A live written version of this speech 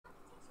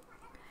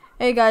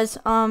Hey guys,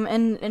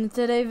 in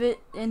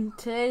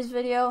today's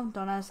video,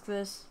 don't ask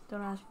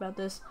about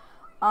this.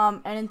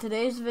 And in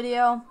today's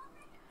video,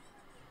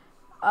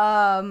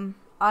 I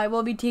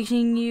will be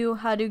teaching you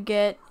how to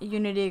get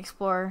Unity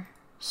Explorer.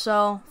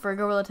 So for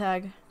Gorilla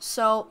Tag,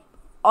 so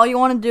all you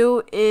want to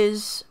do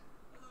is,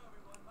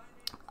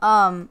 you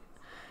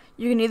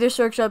can either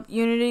search up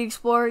Unity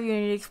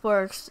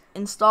Explorer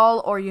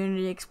install, or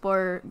Unity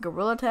Explorer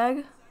Gorilla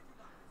Tag.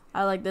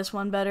 I like this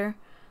one better.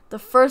 The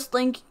first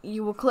link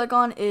you will click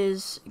on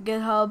is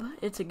GitHub.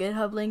 It's a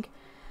GitHub link.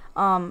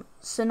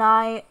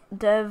 Sinai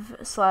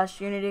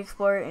dev/Unity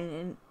Explorer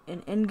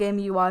in-game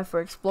UI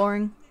for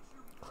exploring.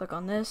 Click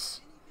on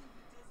this,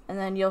 and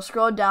then you'll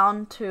scroll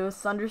down to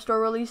Thunderstore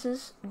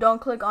releases.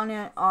 Don't click on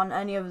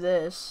any of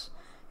this.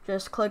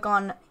 Just click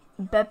on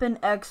Beppin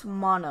X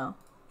Mono,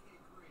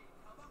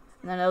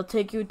 and then it'll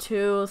take you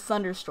to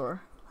Thunderstore.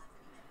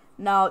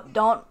 Now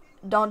don't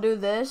do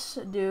this.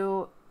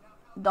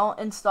 Don't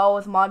install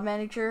with Mod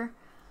Manager.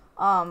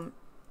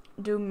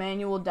 Do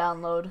manual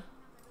download.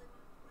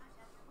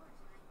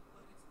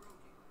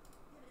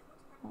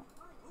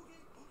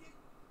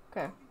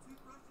 Okay.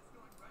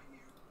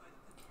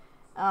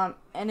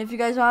 And if you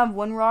guys don't have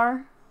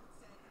WinRAR,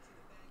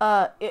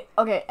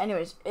 okay.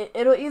 Anyways,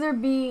 it'll either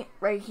be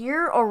right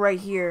here or right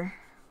here.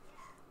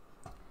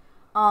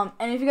 And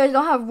if you guys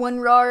don't have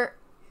WinRAR,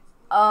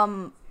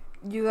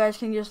 you guys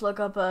can just look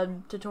up a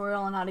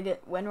tutorial on how to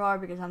get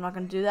WinRAR, because I'm not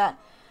gonna do that.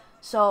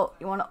 So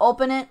you want to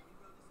open it,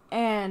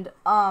 and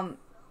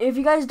if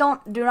you guys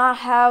do not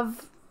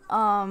have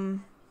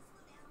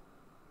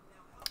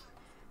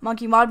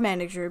Monkey Mod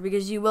Manager,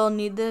 because you will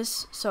need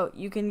this, so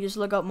you can just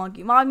look up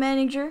Monkey Mod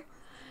Manager,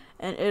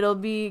 and it'll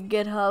be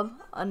GitHub,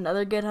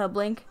 another GitHub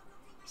link.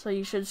 So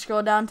you should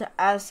scroll down to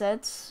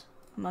Assets,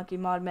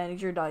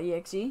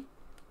 monkeymodmanager.exe.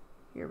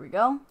 Here we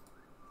go.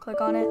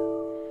 Click on it.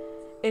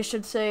 It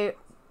should say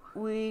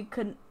we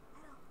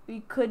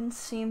couldn't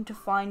seem to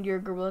find your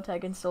Gorilla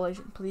Tag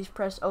installation. Please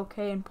press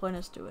OK and point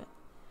us to it.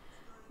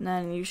 And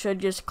then you should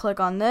just click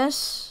on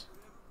this.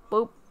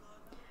 Boop.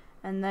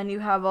 And then you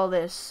have all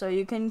this. So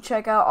you can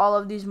check out all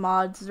of these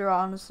mods. They're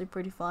honestly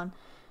pretty fun.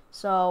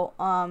 So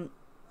all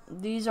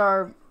of these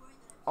are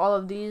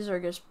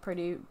just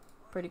pretty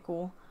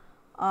cool.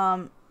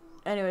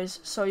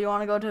 Anyways, so you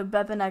want to go to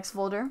Beppin X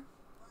folder.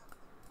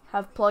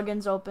 Have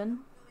plugins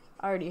open.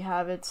 I already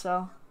have it,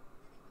 so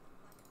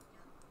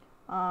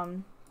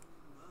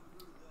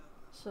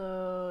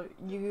so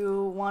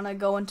you want to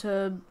go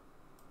into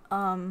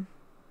WinRAR,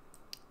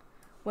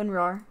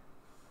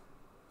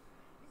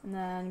 and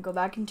then go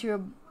back into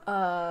your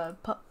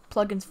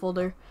plugins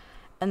folder,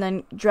 and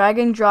then drag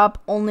and drop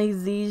only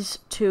these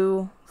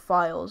two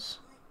files,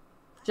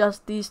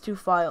 just these two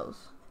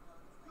files.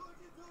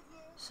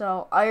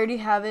 So I already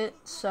have it,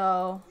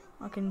 so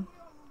I can,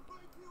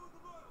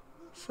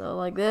 so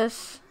like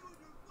this,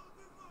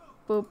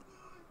 boop,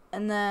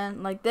 and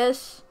then like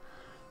this.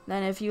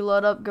 Then if you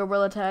load up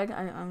Gorilla Tag,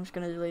 I'm just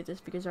going to delete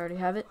this because I already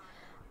have it.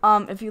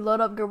 If you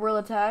load up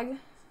Gorilla Tag,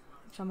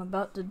 which I'm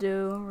about to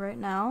do right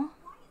now.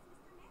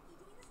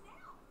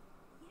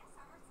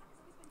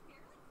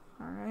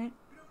 Alright.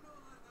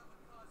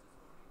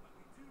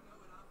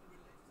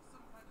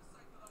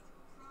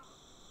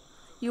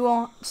 You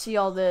won't see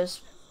all this,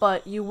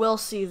 but you will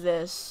see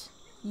this.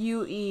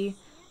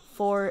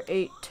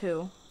 UE482.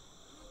 You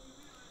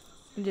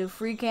can do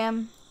free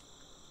cam.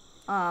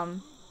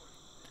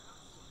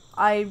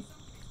 I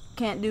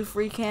can't do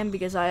free cam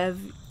because I have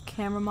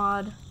camera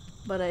mod,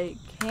 but I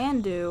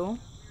can do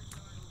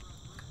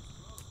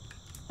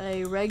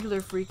a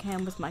regular free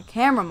cam with my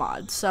camera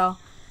mod. So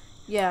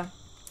yeah,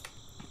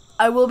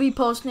 I will be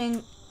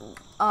posting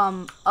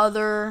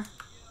other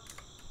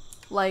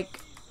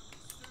like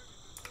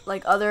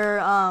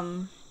other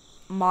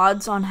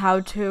mods on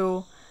how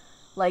to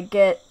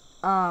get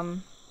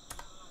II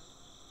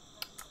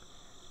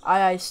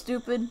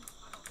stupid.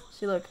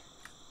 See, look,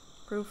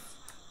 proof.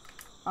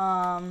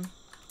 How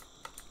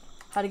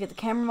to get the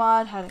camera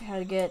mod, how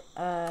to get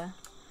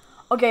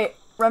okay,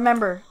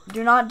 remember,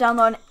 do not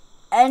download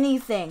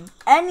anything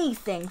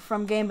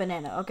from Game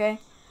Banana, okay?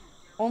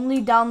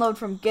 Only download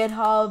from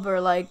GitHub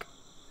or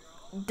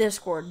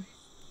Discord,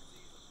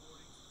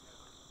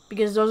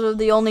 because those are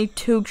the only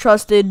two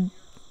trusted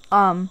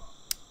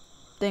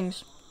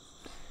things.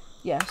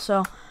 Yeah,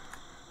 so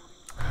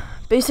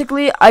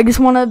basically I just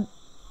want to,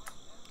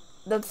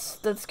 that's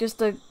just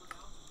the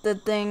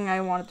thing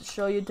I wanted to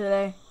show you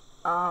today.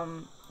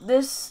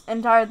 This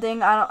entire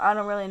thing, I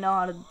don't really know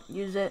how to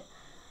use it.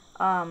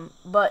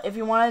 But if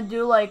you want to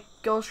do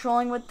ghost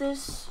trolling with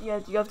this, you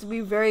have to be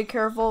very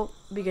careful,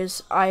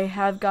 because I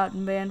have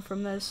gotten banned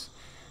from this.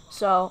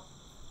 So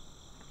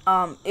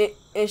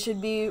it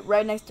should be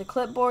right next to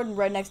clipboard and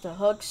right next to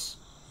hooks.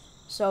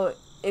 So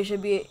it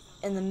should be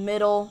in the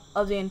middle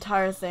of the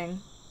entire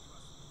thing.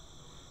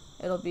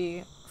 It'll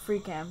be free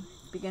cam,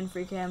 begin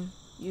free cam,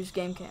 use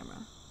game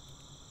camera.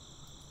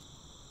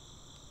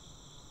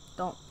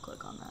 Don't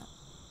click on that,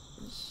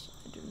 because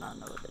I do not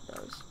know what it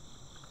does.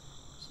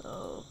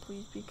 So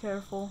please be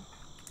careful.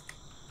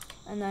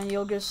 And then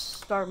you'll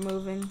just start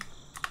moving.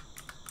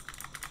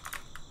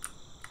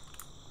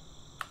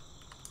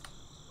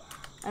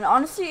 And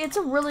honestly, it's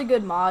a really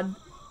good mod,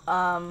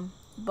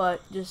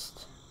 but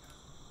just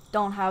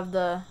don't have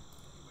the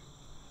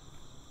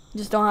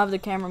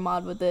camera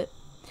mod with it.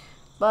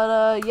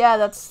 But yeah,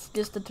 that's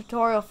just a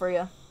tutorial for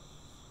you.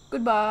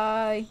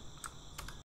 Goodbye.